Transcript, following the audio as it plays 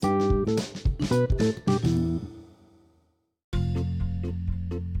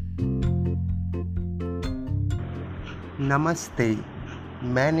नमस्ते।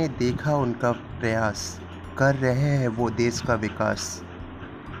 मैंने देखा उनका प्रयास, कर रहे हैं वो देश का विकास।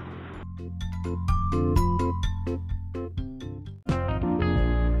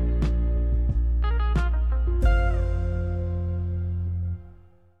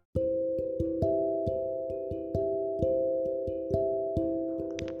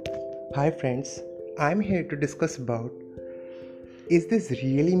 Hi friends, I'm here to discuss about, is this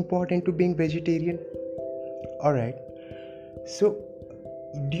really important to being vegetarian? Alright, so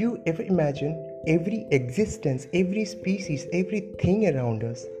do you ever imagine every existence, every species, everything around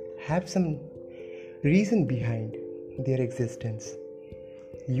us have some reason behind their existence?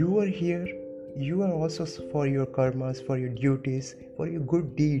 You are here, you are also for your karmas, for your duties, for your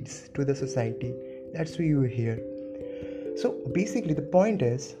good deeds to the society. That's why you are here. So basically the point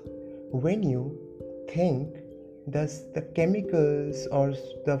is, when you think the chemicals or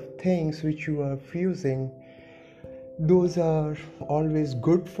the things which you are fusing, those are always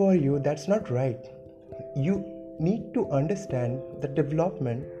good for you, that's not right. You need to understand the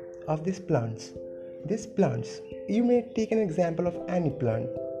development of these plants. These plants, you may take an example of any plant.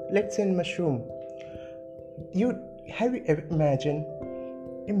 Let's say mushroom. Have you ever imagined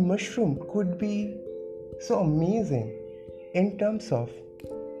a mushroom could be so amazing in terms of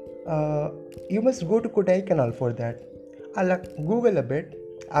you must go to Kodai Canal for that. I'll Google a bit.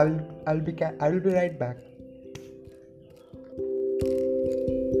 I will be right back.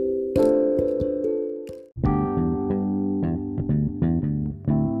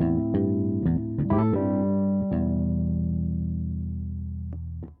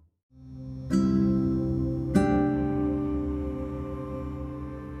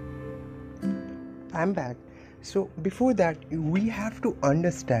 I'm back. So before that, we have to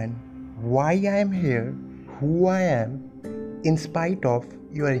understand why I am here, who I am, in spite of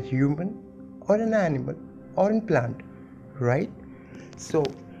you are a human or an animal or a plant, right? So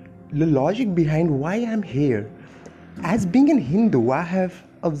the logic behind why I'm here, as being an Hindu, I have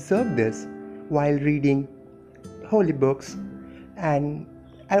observed this while reading holy books, and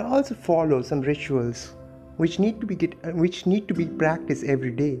I also follow some rituals which need to be practiced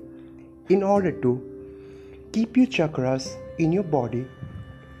every day in order to keep your chakras in your body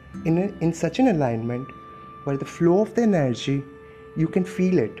in such an alignment where the flow of the energy, you can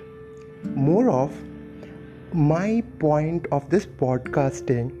feel it. More of my point of this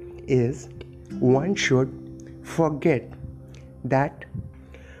podcasting is, one should forget that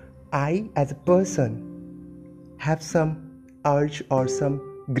I as a person have some urge or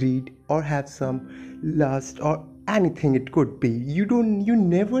some greed or have some lust or anything it could be. You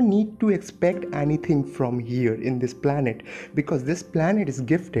never need to expect anything from here in this planet, because this planet is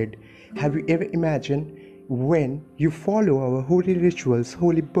gifted. Have you ever imagined, when you follow our holy rituals,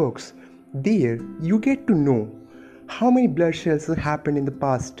 holy books, there you get to know how many bloodsheds have happened in the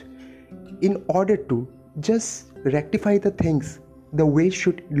past in order to just rectify the things the way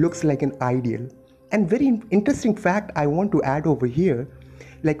should looks like an ideal. And very interesting fact I want to add over here,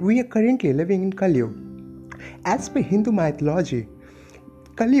 like we are currently living in Kali Yuga. As per Hindu mythology,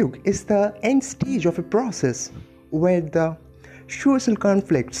 Kali Yuga is the end stage of a process where the social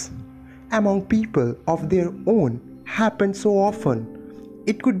conflicts among people of their own happen so often.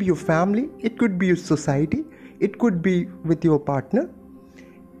 It could be your family, it could be your society, it could be with your partner,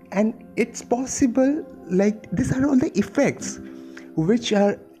 and it's possible, like these are all the effects which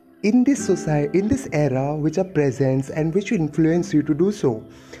are in this society, in this era, which are present and which will influence you to do so.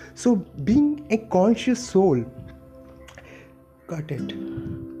 So being a conscious soul, got it.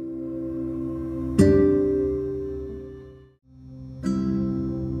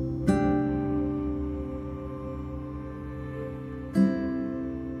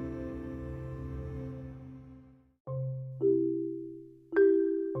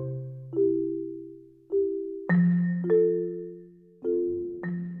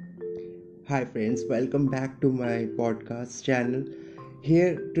 Hi friends, welcome back to my podcast channel.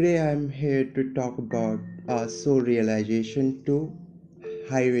 I'm here to talk about soul realization to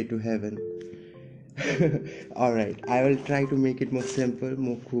highway to heaven. Alright, I will try to make it more simple,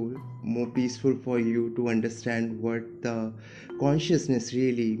 more cool, more peaceful for you to understand what the consciousness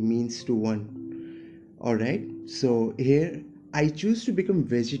really means to one. Alright, so here I choose to become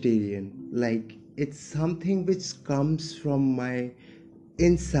vegetarian. Like, it's something which comes from my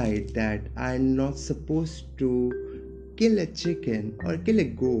inside, that I'm not supposed to kill a chicken or kill a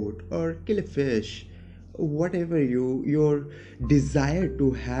goat or kill a fish, whatever your desire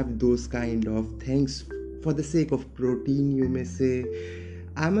to have those kind of things for the sake of protein, you may say.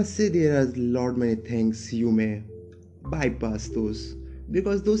 I must say there are a lot many things you may bypass those,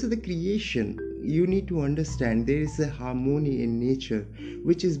 because those are the creation. You need to understand there is a harmony in nature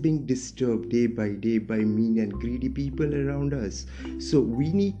which is being disturbed day by day by mean and greedy people around us. So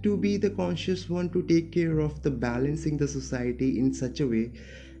we need to be the conscious one to take care of the balancing the society in such a way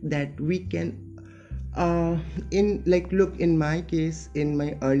that we can in like look, in my case, in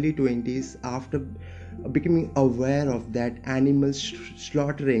my early 20s, after becoming aware of that animal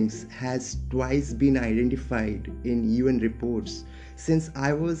slaughterings has twice been identified in UN reports. Since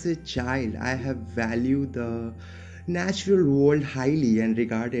I was a child, I have valued the natural world highly and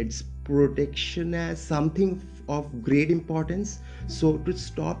regarded its protection as something of great importance. So to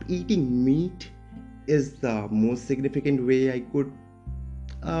stop eating meat is the most significant way I could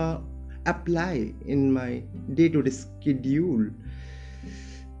uh, apply in my day-to-day schedule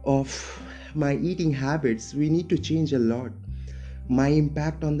of my eating habits. We need to change a lot. My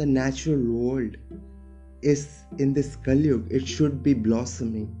impact on the natural world is in this Kalyug. It should be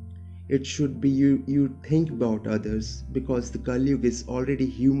blossoming. It should be you think about others, because the Kalyug is already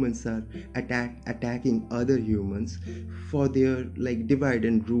humans are attacking other humans for their like divide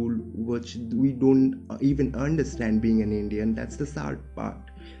and rule, which we don't even understand being an Indian. That's the sad part.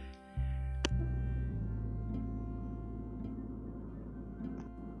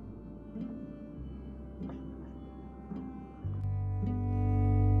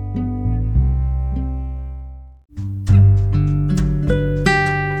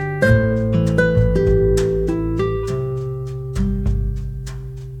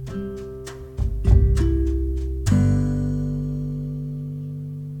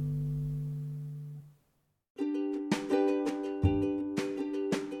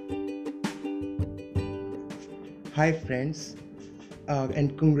 Hi, friends,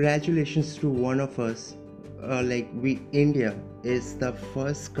 and congratulations to one of us. India is the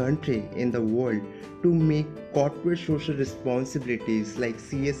first country in the world to make corporate social responsibilities like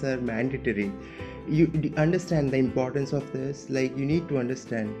CSR mandatory. You understand the importance of this? Like, you need to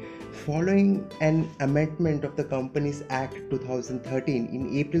understand. Following an amendment of the Companies Act 2013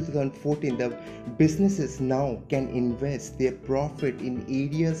 in April 2014, the businesses now can invest their profit in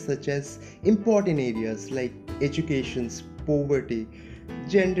areas such as important areas like education, poverty,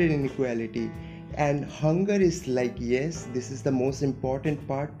 gender inequality, and hunger. Is like, yes, this is the most important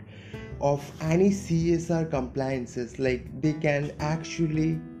part of any CSR compliances. Like, they can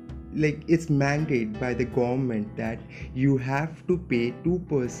actually, like, it's mandated by the government that you have to pay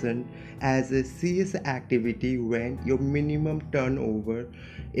 2% as a CSR activity when your minimum turnover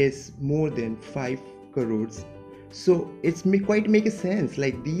is more than 5 crores. So it's quite make a sense.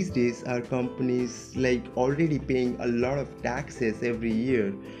 Like, these days our companies like already paying a lot of taxes every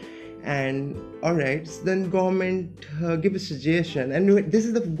year. And all right, so then government give a suggestion, and this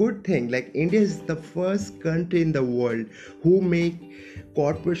is the good thing. Like, India is the first country in the world who make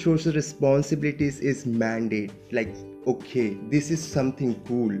corporate social responsibilities is mandate. Like, okay, this is something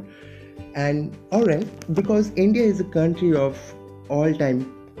cool. And all right, because India is a country of all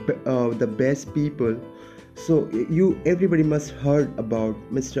time the best people. So you everybody must heard about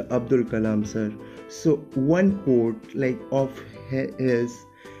Mr. Abdul Kalam sir. So one quote like of his,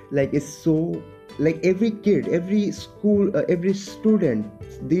 like, is so, like, every kid, every school, every student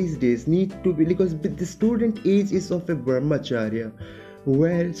these days need to be, because the student age is of a brahmacharya,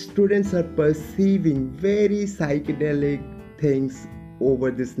 where students are perceiving very psychedelic things over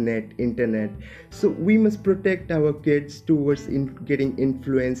this internet. So we must protect our kids towards getting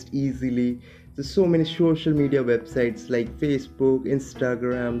influenced easily. There's so many social media websites like Facebook,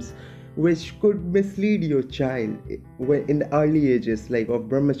 Instagrams, which could mislead your child when in the early ages, like of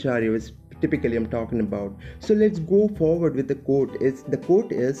brahmacharya, which typically I'm talking about. So let's go forward with the quote. The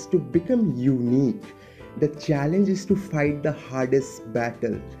quote is to become unique. The challenge is to fight the hardest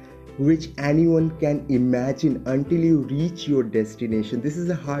battle which anyone can imagine until you reach your destination. This is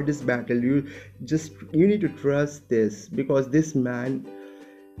the hardest battle. You need to trust this, because this man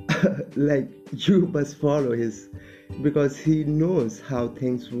like, you must follow his, because he knows how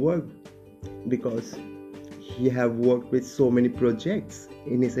things work, because he have worked with so many projects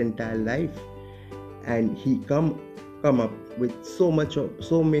in his entire life, and he come up with so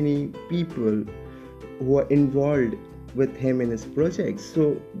many people who are involved with him in his projects.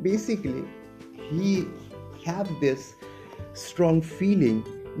 So basically he have this strong feeling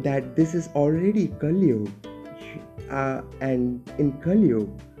that this is already Kalyug, and in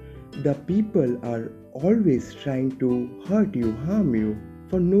Kalyug the people are always trying to hurt you, harm you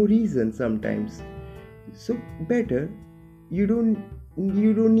for no reason sometimes. So better you don't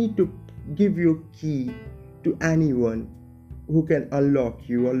need to give your key to anyone who can unlock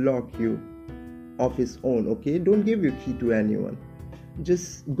you or lock you of his own. Okay, don't give your key to anyone.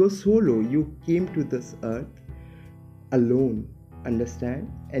 Just go solo. You came to this earth alone,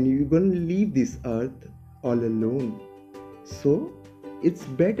 understand? And you're gonna leave this earth all alone. So it's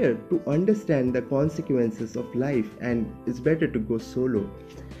better to understand the consequences of life, and it's better to go solo.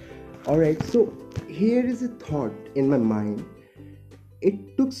 Alright, so here is a thought in my mind.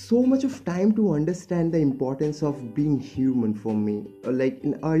 It took so much of time to understand the importance of being human for me. Like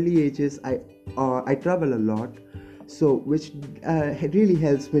in early ages, I travel a lot, so which really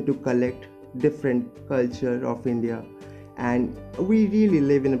helps me to collect different culture of India, and we really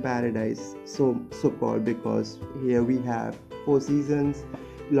live in a paradise, so called, because here we have 4 seasons,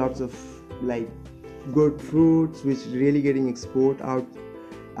 lots of like good fruits which really getting export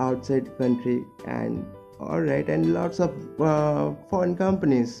outside country, and all right, and lots of foreign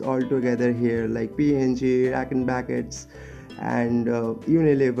companies all together here, like P&G, Rack and Beckett's, and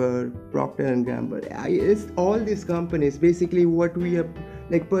Unilever, Procter and Gamble. It's all these companies. Basically, what we are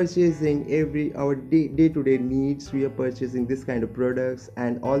like purchasing our day-to-day needs, we are purchasing this kind of products,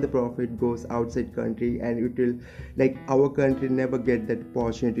 and all the profit goes outside country, and it will, like, our country never get that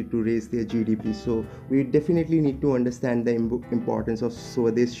opportunity to raise their GDP. So we definitely need to understand the importance of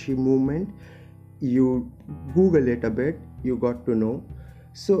Swadeshi movement. You Google it a bit, you got to know.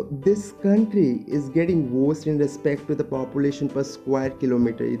 So this country is getting worse in respect to the population per square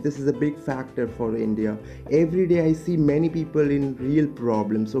kilometer. This is a big factor for India. Every day I see many people in real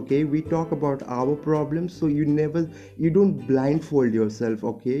problems. Okay, we talk about our problems, so you don't blindfold yourself.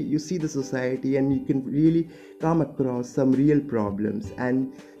 Okay, you see the society and you can really come across some real problems,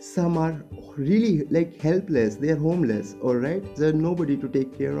 and some are really like helpless, they are homeless. All right, there's nobody to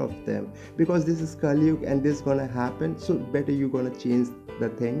take care of them, because this is Kali Yuga and this is gonna happen. So better you gonna change the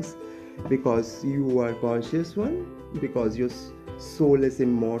things, because you are conscious one, because your soul is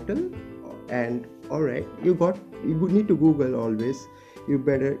immortal. And all right, you need to Google always.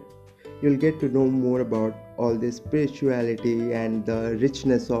 You'll get to know more about all this spirituality and the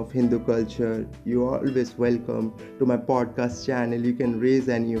richness of Hindu culture. You are always welcome to my podcast channel. You can raise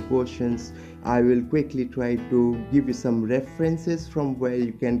any questions. I will quickly try to give you some references from where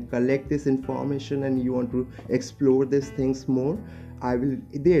you can collect this information, and you want to explore these things more. I will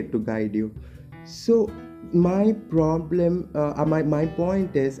there to guide you. So my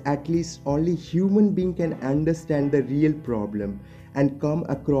point is, at least only human being can understand the real problem and come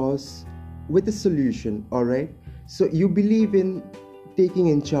across with a solution. All right, so you believe in taking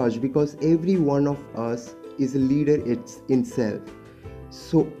in charge, because every one of us is a leader in self.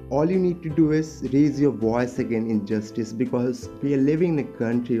 So all you need to do is raise your voice against injustice, because we are living in a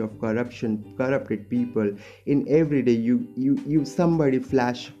country of corrupted people. In every day you somebody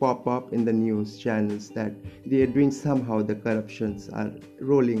pop up in the news channels that they are doing, somehow the corruptions are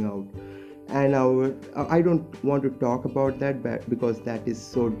rolling out. And I don't want to talk about that, because that is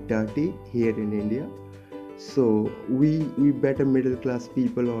so dirty here in India. So we better middle class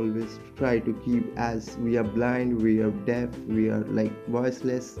people always try to keep, as we are blind, we are deaf, we are like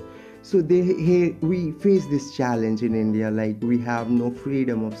voiceless. So we face this challenge in India, like we have no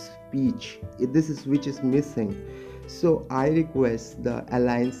freedom of speech. Which is missing. So I request the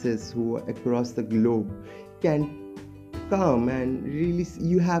alliances who are across the globe can come, and really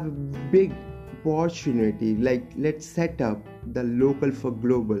you have a big opportunity. Like, let's set up the local for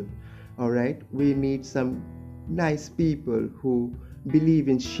global. All right, we need some nice people who believe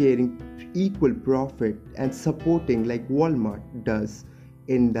in sharing equal profit and supporting, like Walmart does.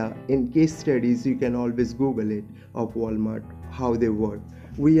 In case studies, you can always Google it, of Walmart, how they work.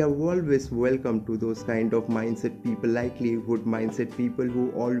 We are always welcome to those kind of mindset people, livelihood mindset people,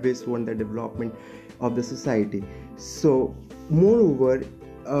 who always want the development of the society. So moreover,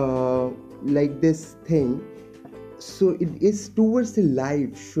 like this thing, so it is towards the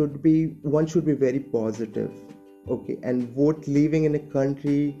life, one should be very positive. Okay, and both living in a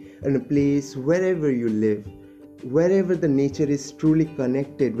country, in a place, wherever you live, wherever the nature is truly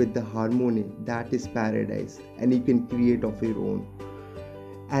connected with the harmony, that is paradise, and you can create of your own.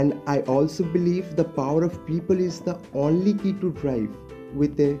 And I also believe the power of people is the only key to drive,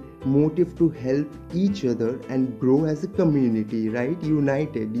 with a motive to help each other and grow as a community, right?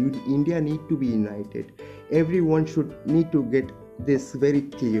 United. India need to be united. Everyone should need to get this very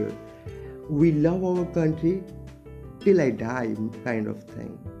clear. We love our country till I die, kind of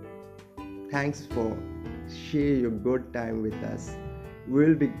thing. Thanks for share your good time with us.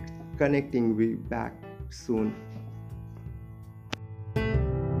 We'll be connecting back soon.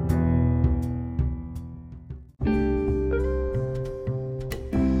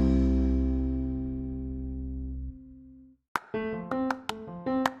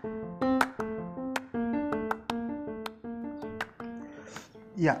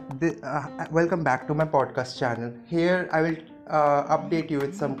 Welcome back to my podcast channel. Here I will update you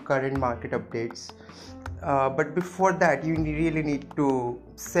with some current market updates. But before that, really need to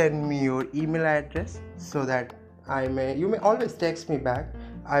send me your email address so that you may always text me back.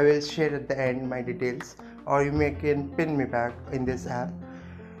 I will share at the end my details, or you may can pin me back in this app.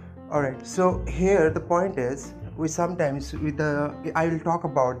 Alright, so here the point is, I will talk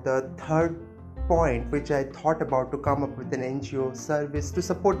about the third point which I thought about to come up with an NGO service to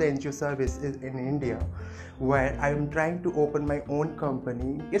support the NGO service in India, where I am trying to open my own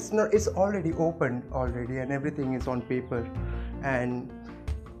company. It's already opened already, and everything is on paper. And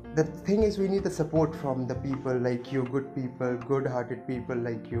the thing is, we need the support from the people like you, good people, good-hearted people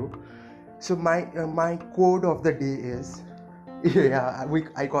like you. So my code of the day is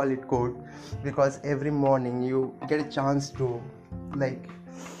I call it code because every morning you get a chance to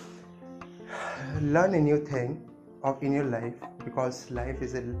learn a new thing in your life, because life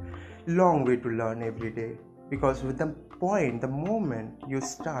is a long way to learn every day. Because with the moment you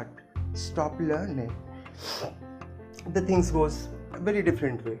stop learning, the things goes a very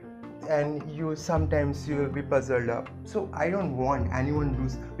different way, and sometimes you will be puzzled up. So I don't want anyone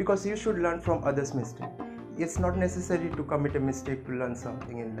to, because you should learn from others' mistake. It's not necessary to commit a mistake to learn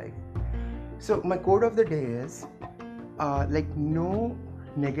something in life. So my code of the day is no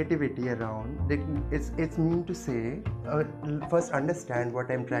negativity around. It's mean to say, first understand what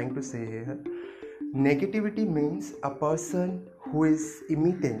I'm trying to say here. Negativity means a person who is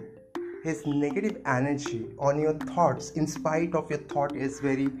emitting his negative energy on your thoughts, in spite of your thought is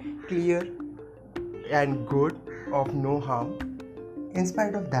very clear and good, of no harm. In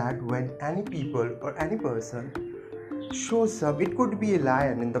spite of that, when any people or any person shows up, it could be a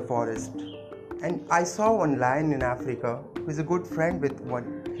lion in the forest, and I saw one lion in Africa who is a good friend with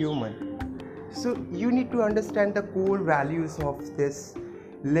one human. So you need to understand the core values of this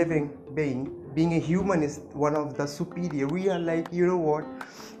living being. Being a human is one of the superior. We are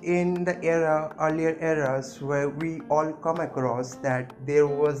in the earlier eras where we all come across that there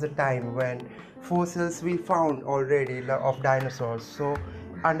was a time when fossils we found already of dinosaurs. So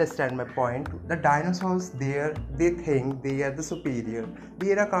understand my point. The dinosaurs they think they are the superior.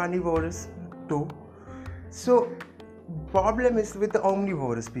 They are carnivores too. So problem is with the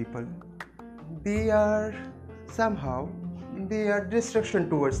omnivorous people. They are destruction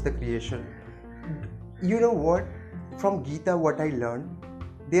towards the creation. You know what? From Gita, what I learned,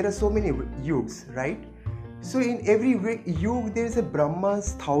 there are so many yugs, right? So in every yug there is a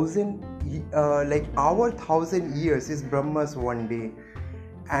Brahma's 1,000, our 1,000 years is Brahma's one day,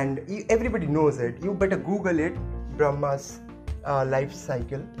 and everybody knows it. You better Google it, Brahma's life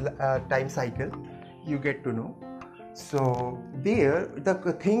cycle, time cycle. You get to know. So there, the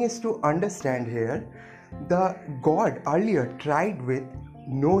thing is to understand here, the God earlier tried with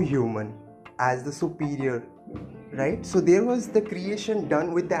no human as the superior, right? So there was the creation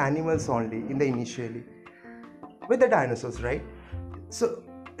done with the animals only in the initially, with the dinosaurs, right? So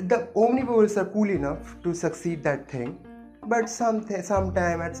the omnivores are cool enough to succeed that thing, but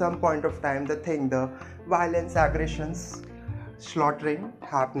sometime at some point of time, the violence, aggressions, slaughtering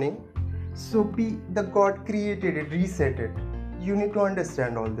happening. So the God created it, reset it. You need to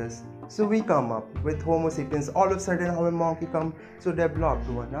understand all this. So we come up with Homo sapiens. All of a sudden, how a monkey come so developed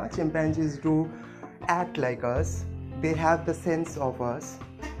one. Chimpanzees do act like us. They have the sense of us.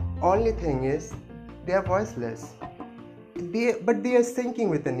 Only thing is, they are voiceless. But they are syncing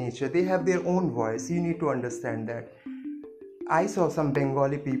with the nature. They have their own voice. You need to understand that. I saw some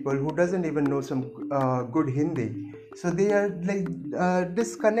Bengali people who doesn't even know some good Hindi. So they are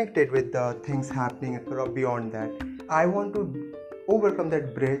disconnected with the things happening beyond that. I want to overcome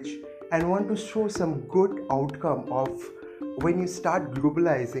that bridge and want to show some good outcome of when you start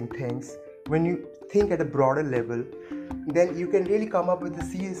globalizing things, when you think at a broader level, then you can really come up with the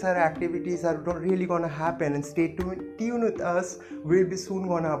CSR activities are really gonna happen. And stay tuned with us. We'll be soon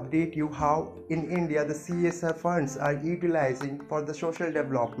gonna update you how in India the CSR funds are utilizing for the social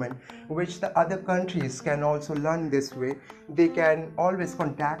development, which the other countries can also learn this way. They can always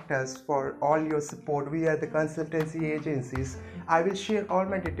contact us for all your support. We are the consultancy agencies. I will share all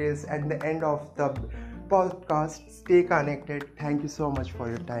my details at the end of the podcast. Stay connected. Thank you so much for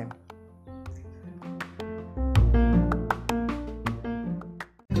your time.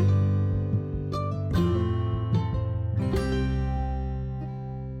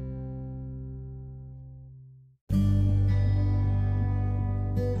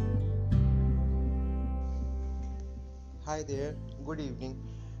 Hi there, good evening.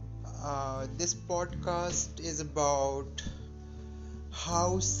 This podcast is about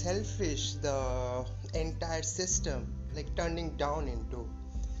how selfish the entire system turning down into.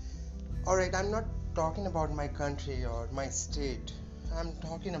 Alright, I'm not talking about my country or my state. I'm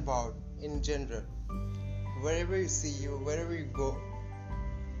talking about in general. Wherever you see you, wherever you go.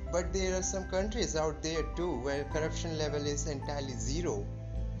 But there are some countries out there too where corruption level is entirely zero.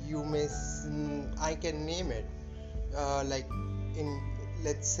 I can name it. Like in,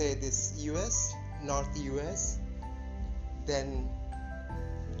 let's say, this US, North US, then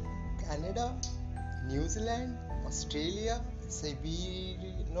Canada, New Zealand, Australia, Siberia,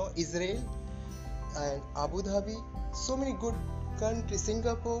 no, Israel, and Abu Dhabi. So many good countries,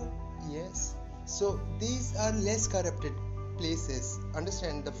 Singapore, yes. So these are less corrupted places.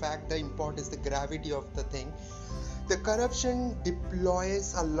 Understand the fact, the importance, the gravity of the thing. The corruption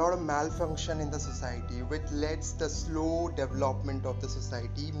deploys a lot of malfunction in the society, which leads the slow development of the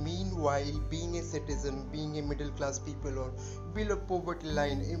society. Meanwhile, being a citizen, being a middle class people or below poverty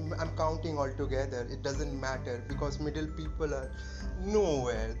line, I'm counting all together. It doesn't matter because middle people are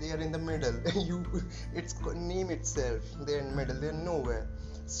nowhere. They are in the middle. It's name itself. They're in the middle. They're nowhere.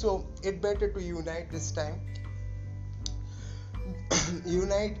 So it better to unite this time.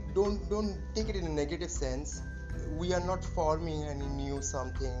 Unite, don't take it in a negative sense. We are not forming any new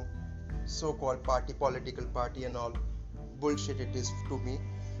something, so-called party, political party and all bullshit it is to me.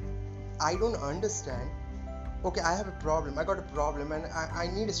 I don't understand. Okay, I have a problem, I got a problem, and I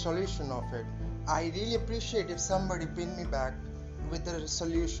need a solution of it. I really appreciate if somebody pin me back with a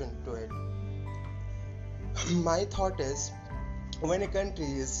solution to it. My thought is, when a country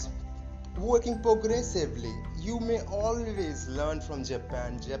is working progressively, you may always learn from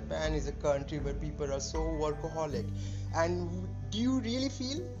Japan. Japan is a country where people are so workaholic. And do you really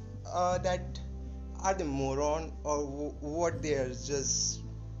feel that are they moron or what? They are just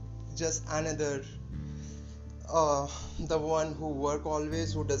another the one who work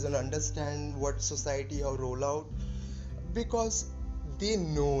always, who doesn't understand what society or roll out, because they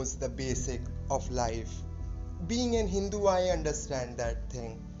knows the basic of life. Being an Hindu, I understand that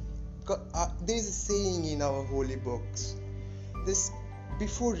thing. There is a saying in our holy books. This,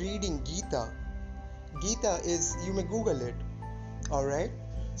 before reading Gita is, you may Google it. All right.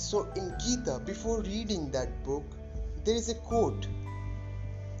 So in Gita, before reading that book, there is a quote,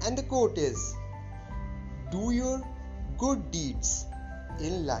 and the quote is, "Do your good deeds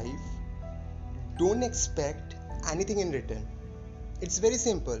in life. Don't expect anything in return." It's very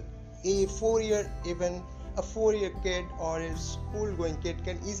simple. A 4 year, even a 4 year kid or a school going kid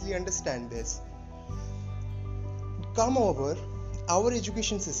can easily understand this. Come over, our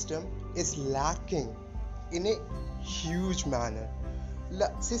education system is lacking in a huge manner.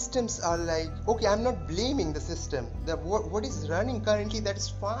 Systems are like, okay, I'm not blaming the system. What is running currently, that is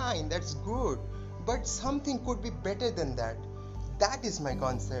fine, that's good, but something could be better than that. That is my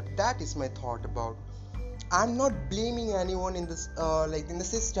concept, that is my thought about. I'm not blaming anyone in this, like in the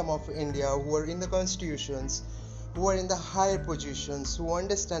system of India, who are in the constitutions, who are in the higher positions, who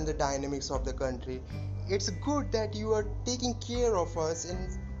understand the dynamics of the country. It's good that you are taking care of us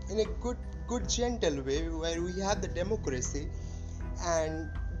in a good gentle way where we have the democracy. And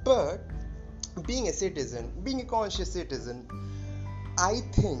but being a citizen, being a conscious citizen, I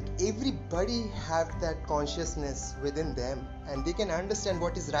think everybody have that consciousness within them, and they can understand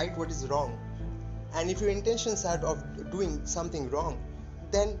what is right, what is wrong. And if your intentions are of doing something wrong,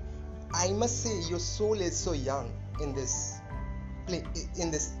 then I must say your soul is so young in this in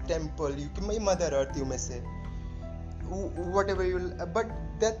this temple. You my Mother Earth, you may say, whatever you. But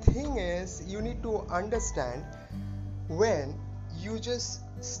the thing is, you need to understand, when you just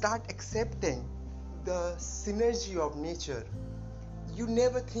start accepting the synergy of nature, you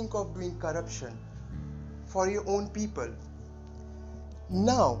never think of doing corruption for your own people.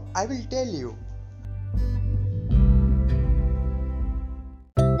 Now I will tell you.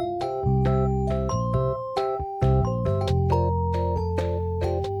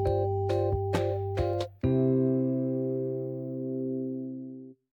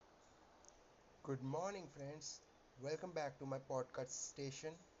 Good morning, friends. Welcome back to my podcast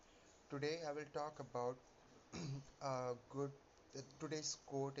station. Today I will talk about good. Today's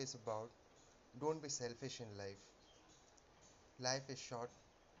quote is about, don't be selfish in life. Life is short,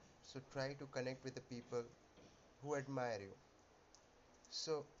 so try to connect with the people who admire you.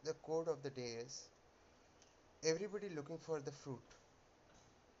 So the quote of the day is, everybody looking for the fruit.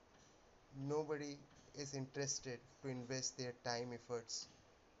 Nobody is interested to invest their time efforts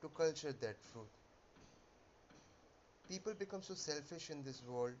to culture that fruit. People become so selfish in this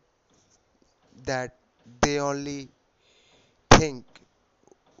world that they only think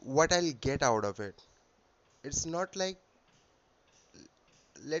what I'll get out of it. It's not like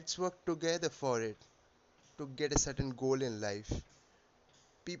let's work together for it to get a certain goal in life.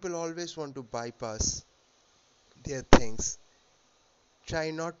 People always want to bypass their things. Try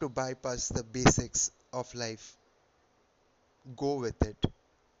not to bypass the basics of life. Go with it.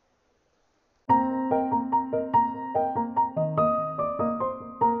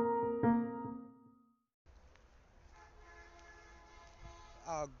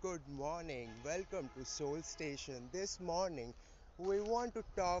 Good morning. Welcome to Soul Station. This morning, we want to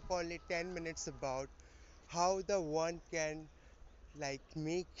talk only 10 minutes about how the one can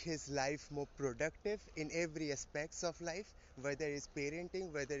make his life more productive in every aspects of life, whether it's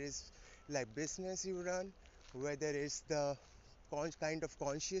parenting, whether it's like business you run, whether it's the kind of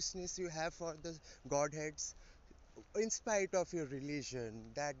consciousness you have for the godheads, in spite of your religion.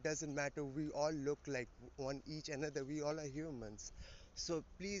 That doesn't matter. We all look like one each another. We all are humans. So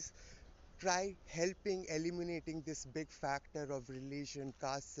please try helping eliminating this big factor of religion,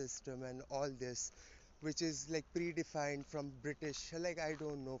 caste system, and all this, which is like predefined from British. Like, I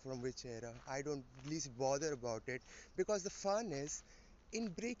don't know from which era. I don't least bother about it, because the fun is in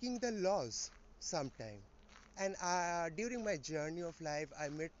breaking the laws sometime. And during my journey of life, I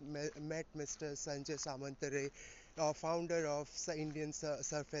met Mr. Sanjay Samantare, founder of Indian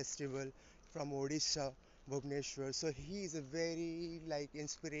Surf Festival from Odisha, Bhubaneswar. So he is a very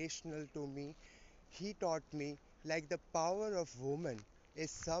inspirational to me. He taught me the power of women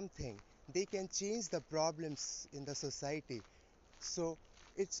is something they can change the problems in the society. So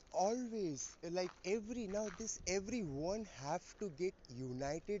it's always every now this everyone have to get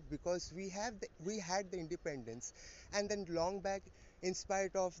united, because we had the independence, and then long back, in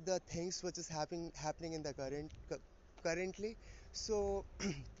spite of the things which is happening in the currently. So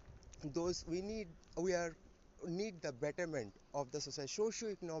those we are need the betterment of the society,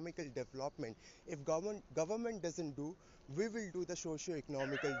 socio-economical development. If government doesn't do, we will do the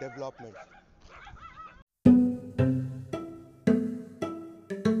socio-economical development.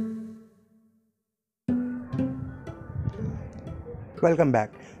 Welcome back.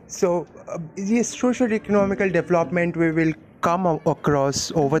 So, yes, social economical development we will come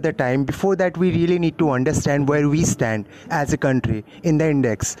across over the time. Before that, we really need to understand where we stand as a country in the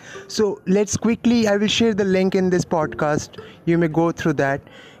index. So, let's quickly, I will share the link in this podcast. You may go through that.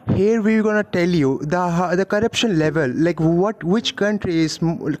 Here we're gonna tell you the corruption level, which country is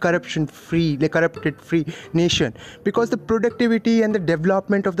corruption free, corrupted free nation, because the productivity and the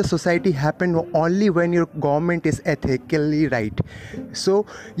development of the society happen only when your government is ethically right. So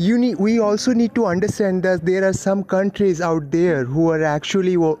we also need to understand that there are some countries out there who are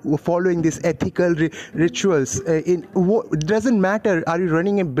actually following these ethical rituals. It doesn't matter, are you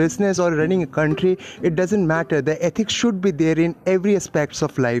running a business or running a country? It doesn't matter. The ethics should be there in every aspects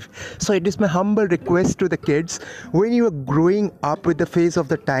of life. So it is my humble request to the kids, when you are growing up with the phase of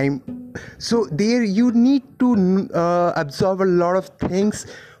the time, so there you need to absorb a lot of things,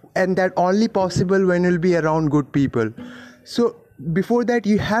 and that only possible when you'll be around good people. So before that,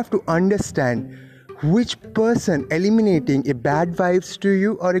 you have to understand which person eliminating a bad vibes to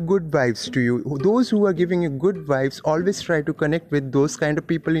you or a good vibes to you. Those who are giving you good vibes, always try to connect with those kind of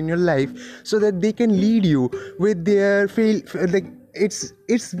people in your life, so that they can lead you with their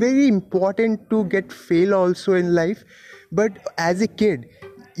it's very important to get fail also in life. But as a kid,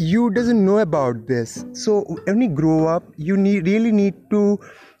 you doesn't know about this. So when you grow up, you really need to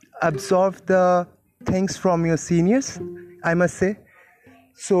absorb the things from your seniors, I must say.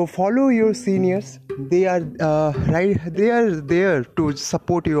 So follow your seniors. They are right. They are there to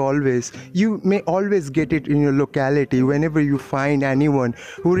support you always. You may always get it in your locality whenever you find anyone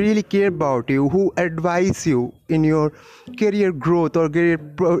who really care about you, who advise you in your career growth or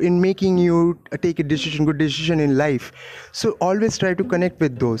in making you take a good decision in life. So always try to connect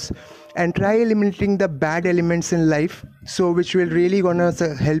with those, and try eliminating the bad elements in life, so which will really gonna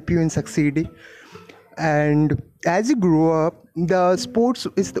help you in succeeding. And as you grow up, the sports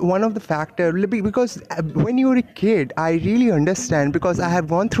is one of the factor, because when you're a kid, I really understand, because I have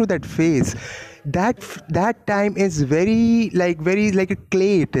gone through that phase. That time is very like a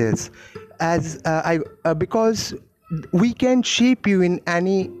clay it is, as I because we can shape you in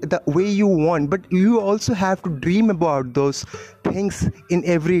any the way you want, but you also have to dream about those things in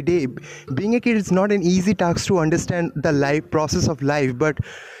every day. Being a kid is not an easy task to understand the life process of life, but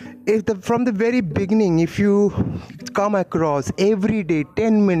from the very beginning, if you come across every day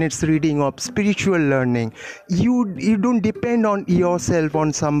 10 minutes reading of spiritual learning, you don't depend on yourself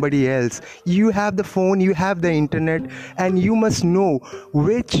on somebody else. You have the phone, you have the internet, and you must know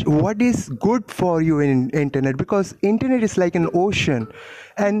what is good for you in internet, because internet is like an ocean,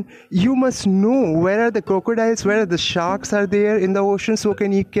 and you must know where are the crocodiles, where are the sharks are there in the ocean, so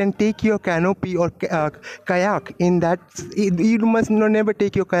you can take your canopy or kayak in that. You must never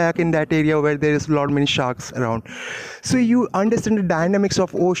take your kayak in that area where there is a lot many sharks around. So you understand the dynamics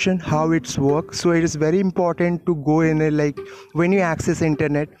of ocean, how it's work. So it is very important to go in like when you access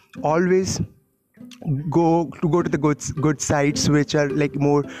internet, always go to the good sites which are like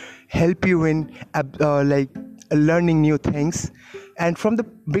more help you in like learning new things. And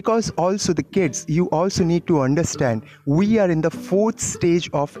because also the kids, you also need to understand we are in the fourth stage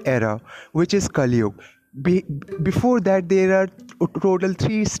of era, which is Kali Yuga. Before that there are total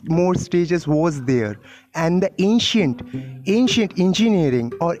 3 more stages was there, and the ancient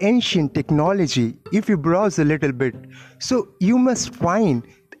engineering or ancient technology, if you browse a little bit, so you must find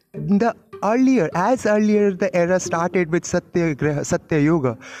the earlier the era started with Satya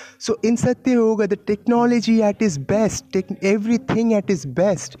Yoga. So in Satya Yoga the technology at its best, everything at its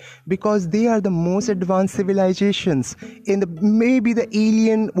best, because they are the most advanced civilizations. Maybe the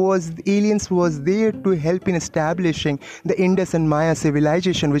aliens was there to help in establishing the Indus and Maya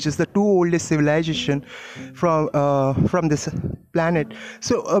civilization, which is the 2 oldest civilization from this planet.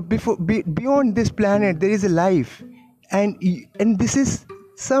 So beyond this planet there is a life, and this is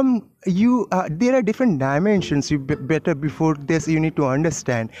there are different dimensions. Better before this you need to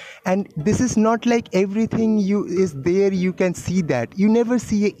understand, and this is not like everything is there you can see. That you never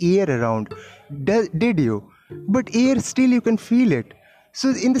see air around, did you? But air still you can feel it. So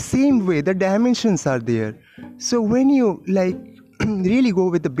in the same way the dimensions are there. So when you like really go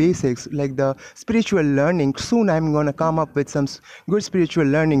with the basics, like the spiritual learning, soon I'm gonna come up with some good spiritual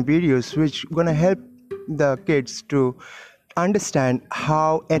learning videos which gonna help the kids to understand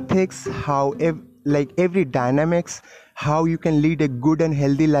how ethics, how every dynamics, how you can lead a good and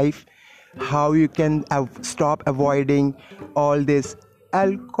healthy life, how you can stop avoiding all this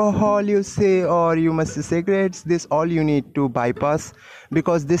alcohol you say, or you must say cigarettes. This all you need to bypass,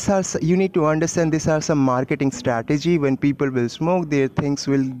 because you need to understand these are some marketing strategy. When people will smoke, they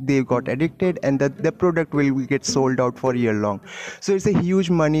got addicted, and the product will get sold out for a year long. So it's a huge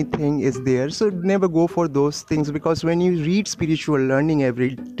money thing is there. So never go for those things, because when you read spiritual learning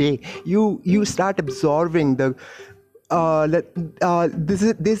every day, you start absorbing this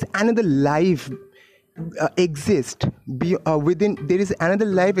another life exist within. There is another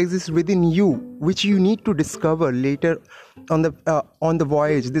life exists within you, which you need to discover later on the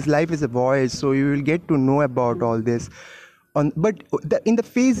voyage. This life is a voyage, so you will get to know about all this but in the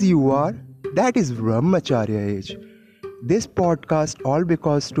phase you are, that is brahmacharya age. This podcast all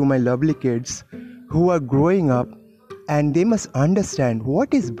because to my lovely kids who are growing up, and they must understand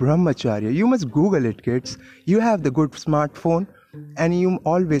what is brahmacharya. You must Google it, kids. You have the good smartphone and you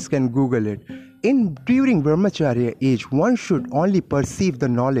always can Google it. During brahmacharya age, one should only perceive the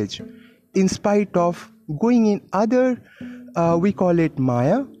knowledge in spite of going in other, we call it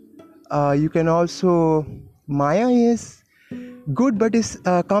Maya. You can also, Maya is good, but it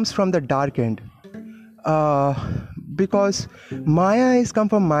comes from the dark end. Because Maya is come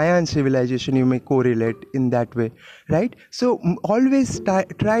from Mayan civilization, you may correlate in that way, right? So always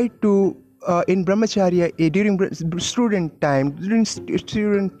try to in brahmacharya during student time, during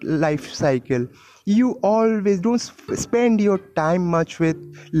student life cycle, you always don't spend your time much with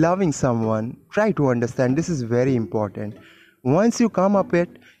loving someone. Try to understand, this is very important. Once you come up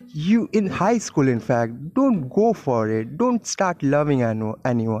it, you in high school, in fact, don't go for it. Don't start loving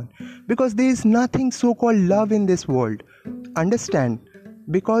anyone, because there is nothing so-called love in this world. Understand?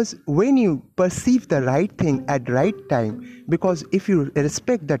 Because when you perceive the right thing at right time, because if you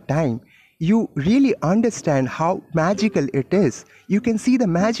respect the time, you really understand how magical it is. You can see the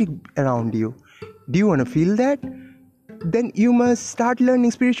magic around you. Do you want to feel that? Then you must start learning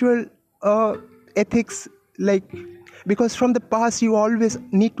spiritual ethics, because from the past you always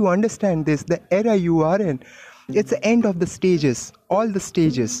need to understand this. The era you are in, it's the end of the stages, all the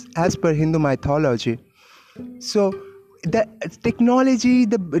stages as per Hindu mythology. So the technology,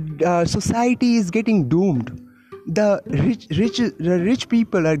 the society is getting doomed. The rich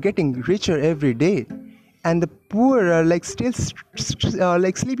people are getting richer every day, and the poor are still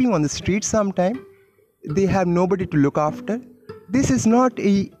sleeping on the street sometime. They have nobody to look after. This is not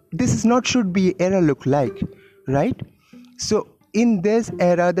should be era look like, right? So in this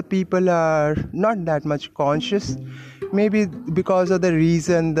era, the people are not that much conscious. Maybe because of the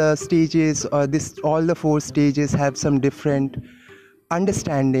reason the stages, or all the 4 stages have some different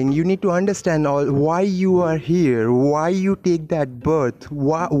understanding. You need to understand all why you are here, why you take that birth,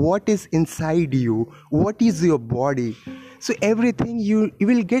 what is inside you, what is your body. So everything you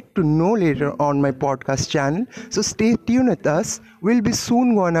will get to know later on my podcast channel. So stay tuned with us. We'll be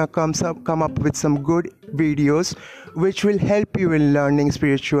soon gonna come up with some good videos which will help you in learning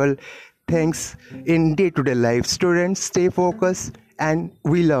spiritual things in day-to-day life. Students, stay focused, and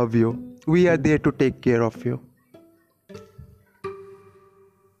we love you. We are there to take care of you.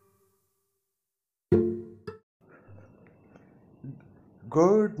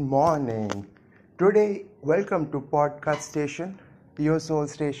 Good morning. Today, welcome to Podcast Station, your soul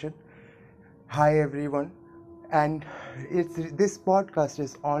station. Hi everyone, and this podcast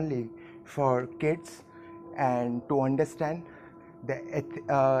is only for kids and to understand the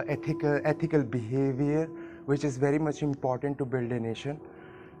ethical behavior, which is very much important to build a nation.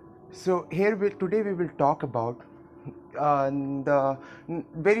 So today we will talk about the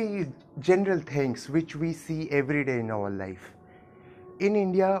very general things which we see every day in our life. In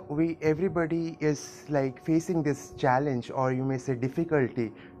India, everybody is like facing this challenge, or you may say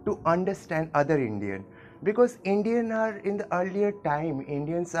difficulty, to understand other Indian, because Indian are in the earlier time,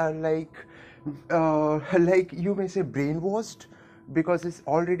 Indians are like you may say brainwashed, because it's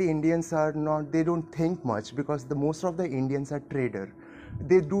already Indians are not, they don't think much, because the most of the Indians are trader.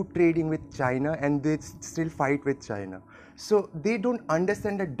 They do trading with China and they still fight with China. So they don't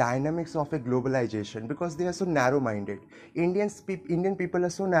understand the dynamics of a globalization, because they are so narrow-minded. Indian people are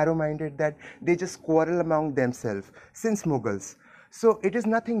so narrow-minded that they just quarrel among themselves since Mughals. So it is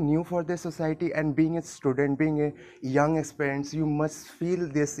nothing new for their society, and being a student, being a young experience, you must feel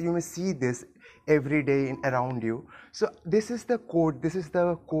this, you must see this every day around you. So this is the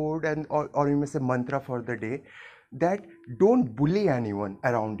code, and or you may say mantra for the day, that don't bully anyone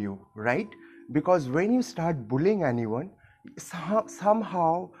around you, right? Because when you start bullying anyone,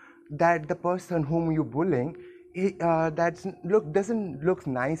 somehow that the person whom you bullying, doesn't look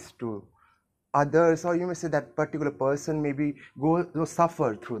nice to others, or you may say that particular person maybe go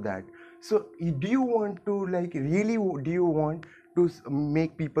suffer through that. So do you want to, like, really, do you want to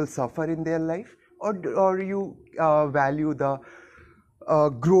make people suffer in their life, or you value the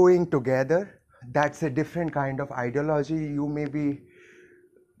growing together? That's a different kind of ideology. You maybe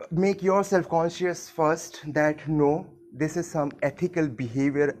make yourself conscious first that no, this is some ethical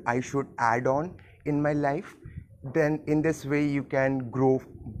behavior I should add on in my life. Then in this way you can grow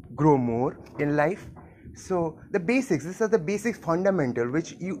more in life. So the basics, these are the basic fundamental,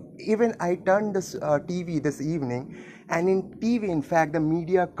 which even I turned this TV this evening, and in TV, in fact, the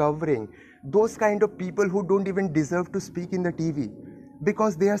media covering those kind of people who don't even deserve to speak in the TV,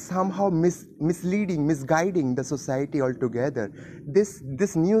 because they are somehow misleading, misguiding the society altogether.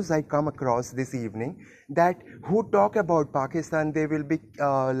 This news I come across this evening, that who talk about Pakistan, they will be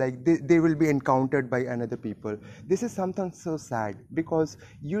they will be encountered by another people. This is something so sad, because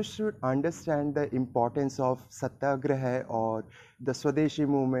you should understand the importance of Satyagraha or the Swadeshi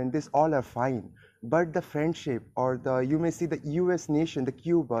movement. This all are fine, but the friendship, or the, you may see the US nation, the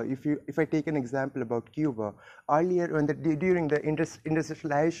Cuba, if I take an example about Cuba, earlier during the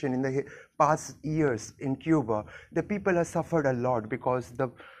industrialization in the past years in Cuba, the people have suffered a lot, because the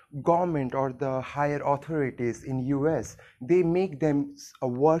government or the higher authorities in US, they make them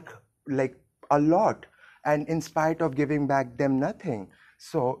work like a lot, and in spite of giving back them nothing.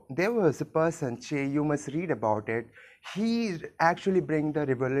 So there was a person, Che, you must read about it. He actually bring the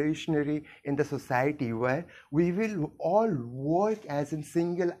revolutionary in the society, where we will all work as a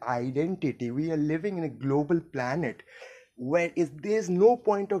single identity. We are living in a global planet where there's no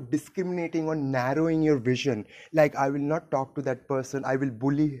point of discriminating or narrowing your vision. Like, I will not talk to that person, I will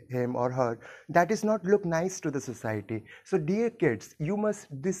bully him or her. That is not look nice to the society. So dear kids, you must,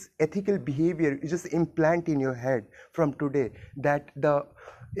 this ethical behavior, you just implant in your head from today, that the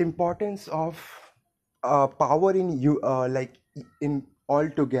importance of power in you, like in all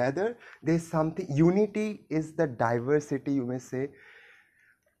together, there's something, unity is the diversity, you may say.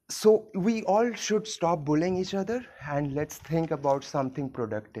 So we all should stop bullying each other, and let's think about something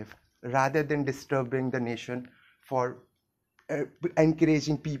productive rather than disturbing the nation for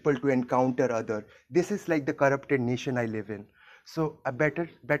encouraging people to encounter other. This is like the corrupted nation I live in. So better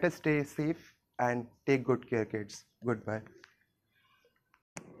stay safe and take good care, kids. Goodbye.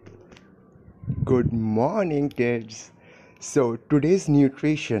 Good morning, kids. So today's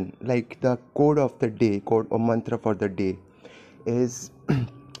nutrition, like the code or mantra for the day, is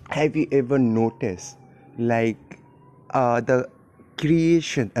have you ever noticed, like, the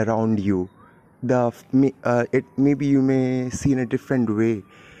creation around you, it maybe you may see in a different way,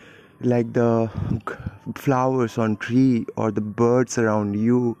 like the flowers on tree, or the birds around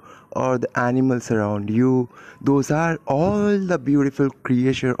you, or the animals around you. Those are all the beautiful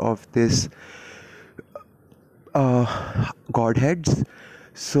creation of this godheads.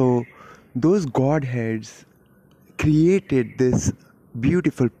 So those godheads created this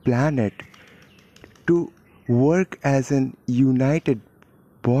beautiful planet to work as an united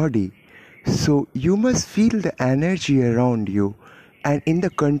body. So you must feel the energy around you. And in the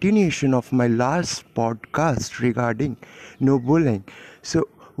continuation of my last podcast regarding no bullying, so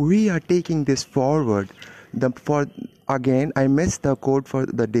we are taking this forward. For again, I missed the quote for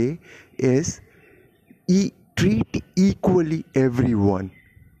the day is treat equally everyone.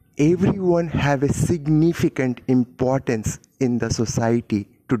 Everyone have a significant importance in the society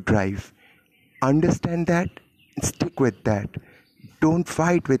to drive. Understand that, stick with that. Don't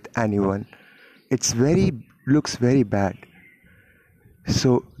fight with anyone. Looks very bad.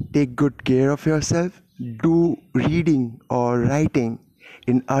 So take good care of yourself. Do reading or writing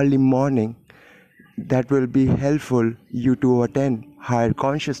in early morning. That will be helpful you to attain higher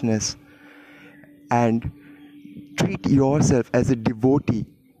consciousness, and treat yourself as a devotee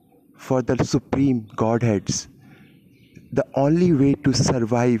for the supreme godheads. The only way to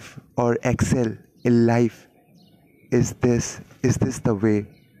survive or excel in life is this. Is this the way?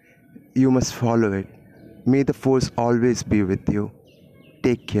 You must follow it. May the force always be with you.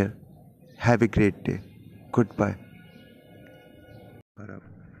 Take care. Have a great day. Goodbye.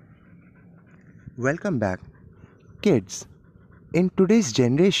 Welcome back. Kids, in today's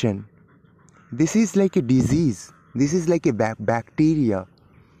generation, this is like a disease. This is like a bacteria.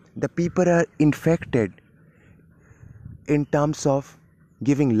 The people are infected in terms of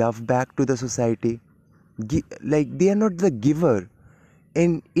giving love back to the society. Like they are not the giver.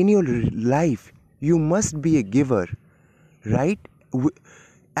 In your life, you must be a giver, right?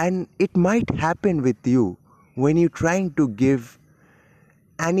 And it might happen with you when you're trying to give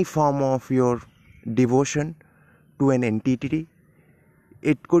any form of your devotion to an entity.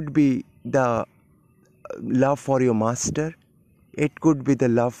 It could be the love for your master, it could be the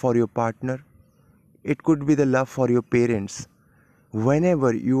love for your partner, it could be the love for your parents.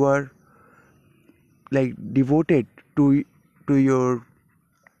 Whenever you are like devoted to your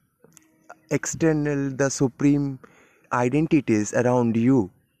external, the supreme identities around you,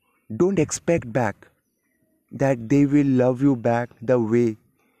 don't expect back that they will love you back the way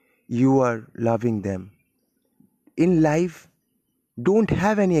you are loving them. In life, don't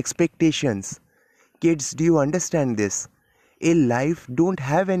have any expectations. Kids, do you understand this? In life, don't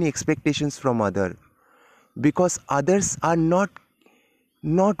have any expectations from others, because others are not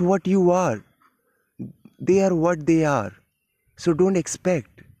what you are. They are what they are. So don't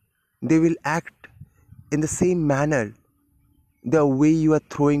expect they will act in the same manner the way you are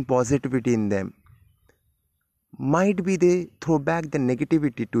throwing positivity in them. Might be they throw back the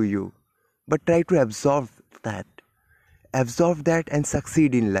negativity to you, but try to absorb that. Absorb that and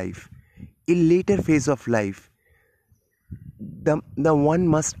succeed in life. In later phase of life, the one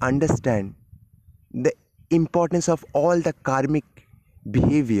must understand the importance of all the karmic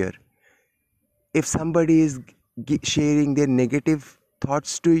behavior. If somebody is sharing their negative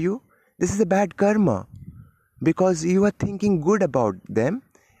thoughts to you, this is a bad karma, because you are thinking good about them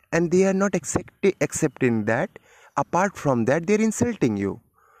and they are not accepting that. Apart from that, they are insulting you.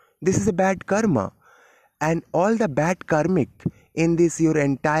 This is a bad karma. And all the bad karmic in this your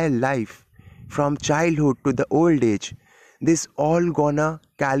entire life, from childhood to the old age, this all gonna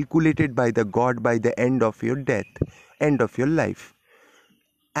calculated by the God by the end of your death, end of your life.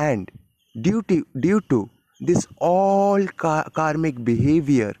 And due to this all karmic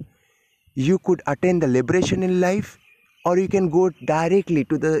behavior, you could attain the liberation in life, or you can go directly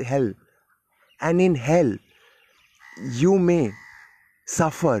to the hell. And in hell, you may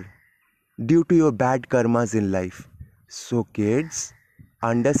suffer due to your bad karmas in life. So kids,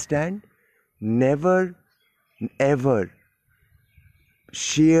 understand, never ever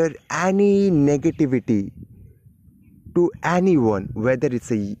share any negativity to anyone, whether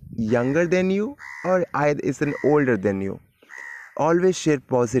it's a younger than you or it's an older than you. Always share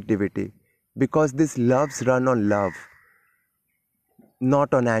positivity, because these loves run on love,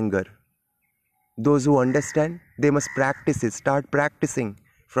 not on anger. Those who understand, they must practice it. Start practicing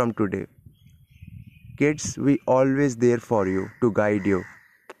from today. Kids, we always there for you to guide you.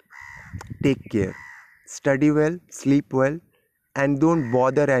 Take care. Study well, sleep well, and don't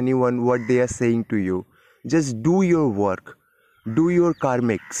bother anyone what they are saying to you. Just do your work. Do your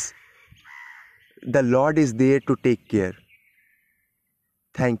karmics. The Lord is there to take care.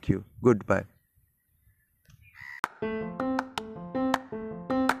 Thank you. Goodbye.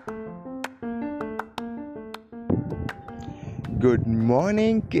 Good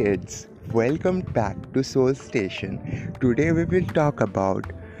morning, kids. Welcome back to Soul Station. Today we will talk about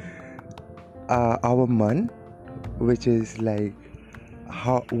our man, which is like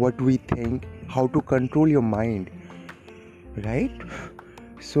what we think, how to control your mind, right?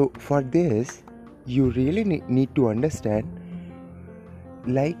 So for this, you really need to understand,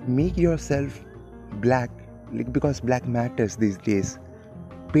 like make yourself black, because black matters these days.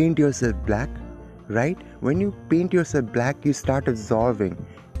 Paint yourself black, right? When you paint yourself black, you start absorbing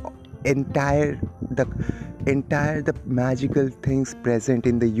entire the magical things present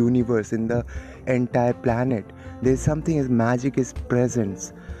in the universe, in the entire planet. There's something as magic is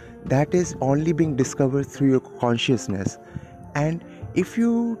presence that is only being discovered through your consciousness. And if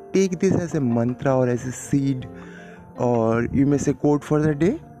you take this as a mantra or as a seed, or you may say quote for the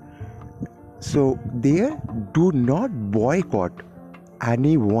day, so there, do not boycott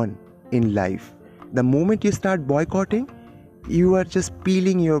anyone in life. The moment you start boycotting, you are just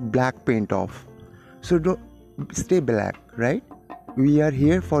peeling your black paint off. So don't stay black, right? We are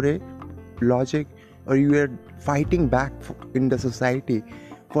here for a logic, or you are fighting back in the society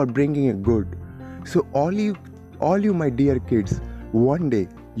for bringing a good. So all you my dear kids, one day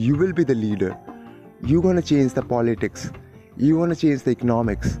you will be the leader. You're gonna change the politics. You're gonna change the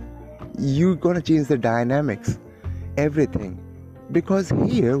economics. You're gonna change the dynamics, everything. Because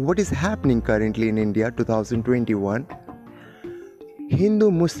here, what is happening currently in India 2021,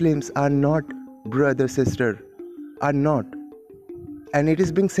 Hindu Muslims are not brother sister, are not. And it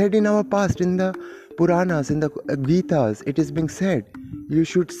is being said in our past, in the Puranas, in the Gitas, it is being said, you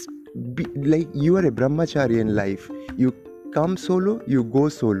should be like, you are a brahmachari in life. You come solo, you go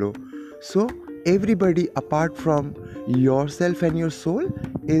solo. So everybody apart from yourself and your soul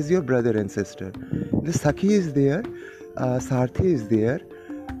is your brother and sister. The Sakhi is there, Sarthi is there,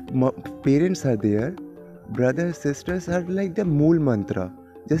 parents are there, brothers, sisters are like the mool mantra.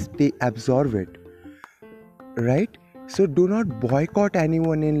 Just absorb it, right? So do not boycott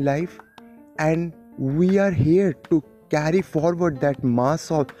anyone in life, and we are here to carry forward that mass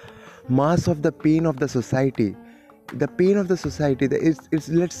of the pain of the society. The pain of the society, it's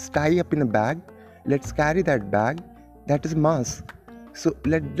let's tie up in a bag, let's carry that bag, that is mass. So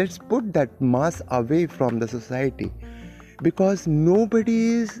let's put that mass away from the society, because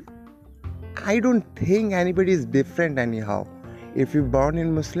I don't think anybody is different anyhow. If you're born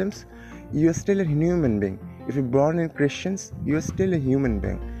in Muslims, you're still a human being. If you're born in Christians, you're still a human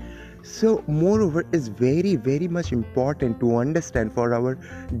being. So moreover, it's very, very much important to understand for our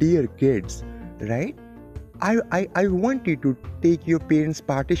dear kids, right? I want you to take your parents'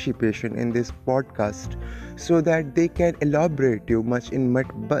 participation in this podcast so that they can elaborate you much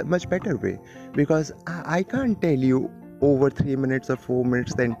better way, because I can't tell you over 3 minutes or 4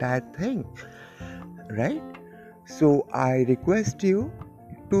 minutes the entire thing, right? So I request you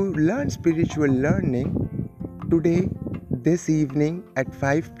to learn spiritual learning today, this evening at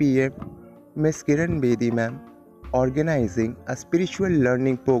 5 p.m. Miss Kiran Bedi ma'am organizing a spiritual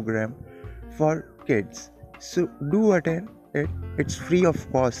learning program for kids. So do attend it. It's free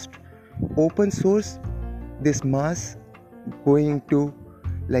of cost, open source. This mass going to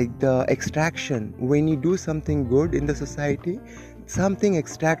like the extraction. When you do something good in the society, something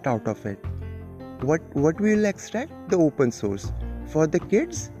extract out of it. What will extract? The open source. For the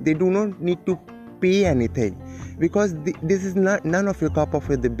kids, they do not need to pay anything, because this is none of your cup of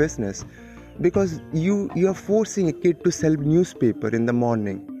the business, because you are forcing a kid to sell newspaper in the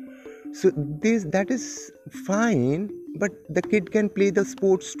morning. So that is fine, but the kid can play the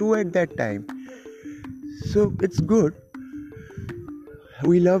sports too at that time. So it's good.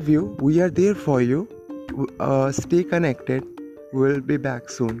 We love you. We are there for you. Stay connected. We'll be back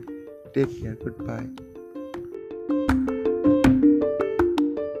soon. Take care. Goodbye.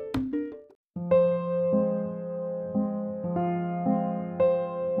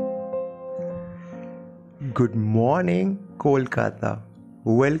 Good morning, Kolkata.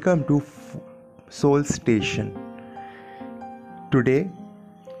 Welcome to Soul Station. Today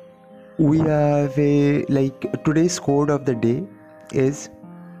we have today's quote of the day is,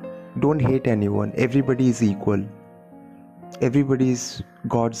 don't hate anyone. Everybody is equal. Everybody is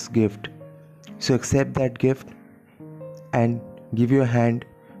God's gift. So accept that gift and give your hand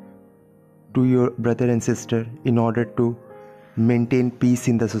to your brother and sister in order to maintain peace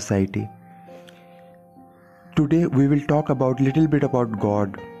in the society. Today we will talk about little bit about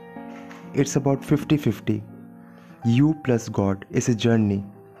God. It's about 50-50. You plus God is a journey.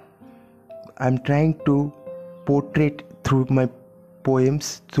 I'm trying to portray through my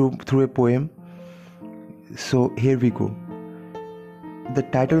poems, through a poem. So here we go. The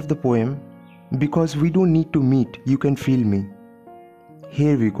title of the poem, because we don't need to meet, you can feel me.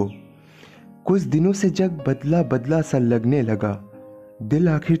 Here we go. कुछ दिनों से जग बदला बदला सा लगने लगा, दिल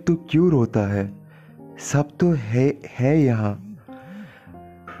आखिर तो क्यों रोता है, सब तो है यहाँ,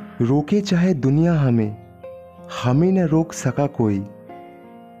 रोके चाहे दुनिया हमें, हमें न रोक सका कोई,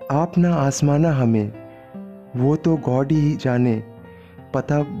 आप ना आसमाना हमें, वो तो गॉड ही जाने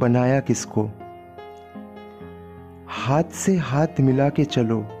पता बनाया किसको। हाथ से हाथ मिला के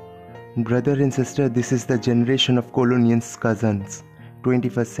चलो, brother and sister, this is the generation of colonials cousins,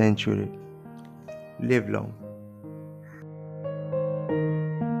 21st century. Live long.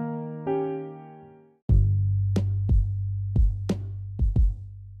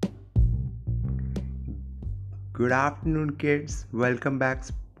 Good afternoon, kids. Welcome back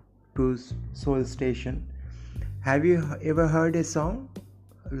to Soul Station. Have you ever heard a song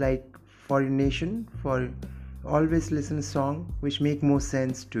like For Your Nation? Always listen a song which make more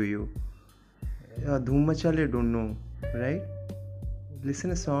sense to you. Dhoom Machale, don't know, right?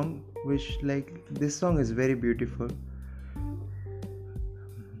 Listen a song which, like, this song is very beautiful.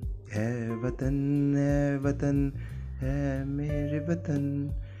 है वतन है मेरे वतन,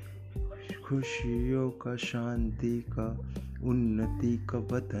 खुशियों का, शांति का, उन्नति का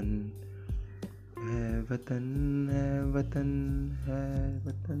वतन है वतन है वतन है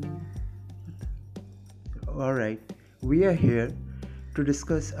वतन। Alright, we are here to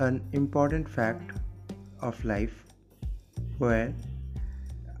discuss an important fact of life, where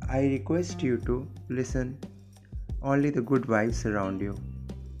I request you to listen only the good vibes around you.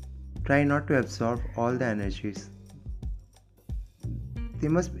 Try not to absorb all the energies. They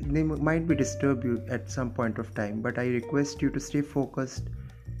might be disturb you at some point of time, but I request you to stay focused,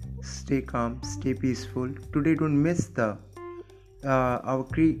 stay calm, stay peaceful. Today, don't miss our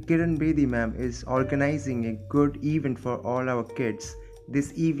Kiran Bedi ma'am is organizing a good event for all our kids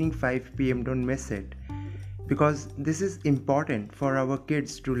this evening 5 p.m. Don't miss it, because this is important for our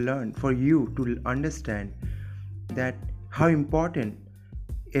kids to learn, for you to understand that how important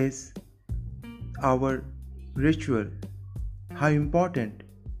is our ritual, how important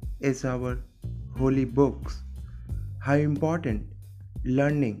is our holy books, how important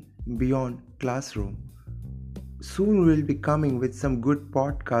learning beyond classroom. Soon we'll be coming with some good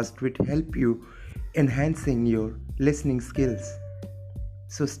podcast which help you enhancing your listening skills.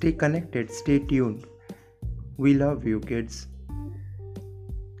 So stay connected, stay tuned. We love you, kids.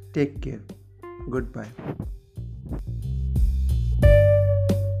 Take care. Goodbye.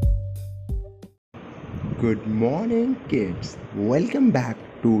 Good morning, kids. Welcome back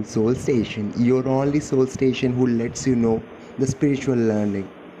to Soul Station, your only soul station who lets you know the spiritual learning.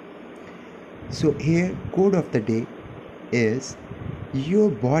 So here, quote of the day is,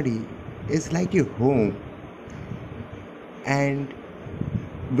 your body is like your home, and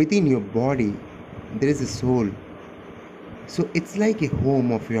within your body there is a soul. So it's like a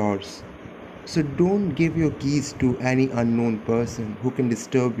home of yours. So don't give your keys to any unknown person who can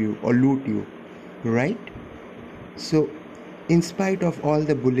disturb you or loot you, right? So in spite of all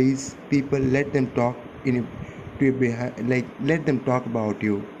the bullies, people, let them talk let them talk about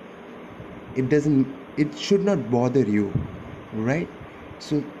you. It should not bother you, right?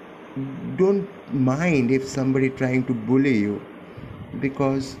 So don't mind if somebody trying to bully you,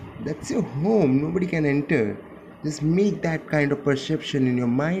 because that's your home, nobody can enter. Just make that kind of perception in your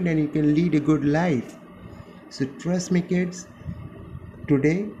mind and you can lead a good life. So trust me, kids,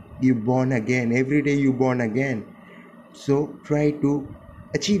 today you born again, every day you born again. So try to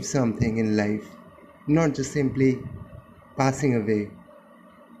achieve something in life, not just simply passing away.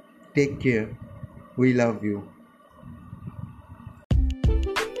 Take care. We love you.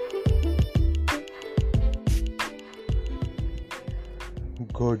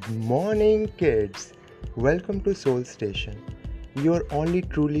 Good morning, kids. Welcome to Soul Station, your only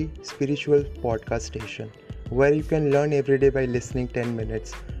truly spiritual podcast station, where you can learn every day by listening 10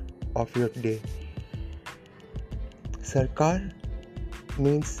 minutes of your day. Sarkar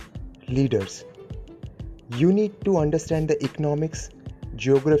means leaders. You need to understand the economics,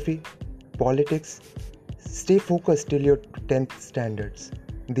 geography, politics. Stay focused till your 10th standards.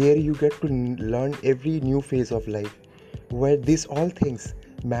 There you get to learn every new phase of life, where these all things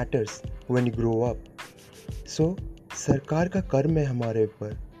matters when you grow up. So सरकार का कर्म है हमारे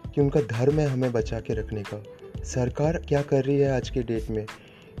ऊपर कि उनका धर्म है हमें बचा के रखने का. सरकार क्या कर रही है आज के डेट में?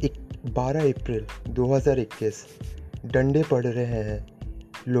 12 अप्रैल 2021 डंडे पड़ रहे हैं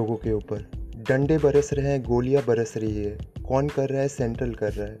लोगों के ऊपर, डंडे बरस रहे हैं, गोलियां बरस रही है. कौन कर रहा है? सेंट्रल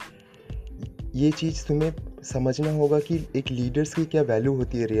कर रहा है. ये चीज़ तुम्हें समझना होगा कि एक लीडर्स की क्या वैल्यू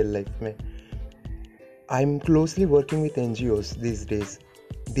होती है रियल लाइफ में. I am closely working with NGOs these days.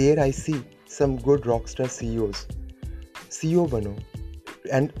 There I see some good rockstar CEOs. CEO बनो,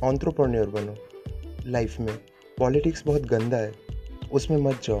 एंड एंटरप्रेन्योर बनो लाइफ में। पॉलिटिक्स बहुत गंदा है, उसमें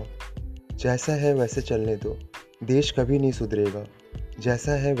मत जाओ। जैसा है वैसे चलने दो, देश कभी नहीं सुधरेगा,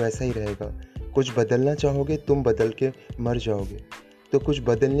 जैसा है वैसा ही रहेगा। कुछ बदलना चाहोगे तुम बदल के मर जाओगे, तो कुछ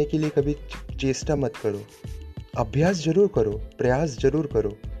बदलने के लिए कभी चेष्टा मत करो। अभ्यास जरूर करो, प्रयास जरूर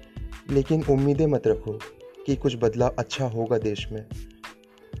करो, लेकिन उम्मीदें मत रखो कि कुछ बदलाव अच्छा होगा देश में।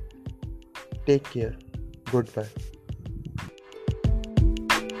 Take care, good bye.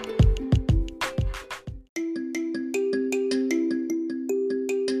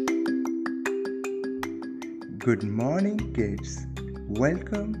 Good morning, kids.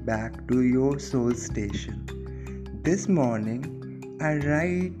 Welcome back to your soul station. This morning, I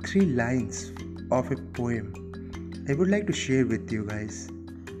write 3 lines of a poem I would like to share with you guys.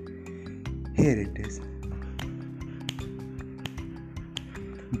 Here it is.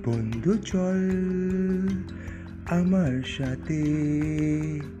 বন্ধু চল আমার সাথে,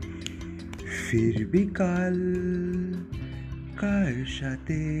 ফিরবি কাল কার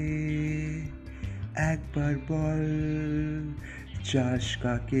সাথে, একবার বল চাস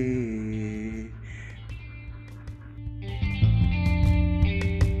কাকে।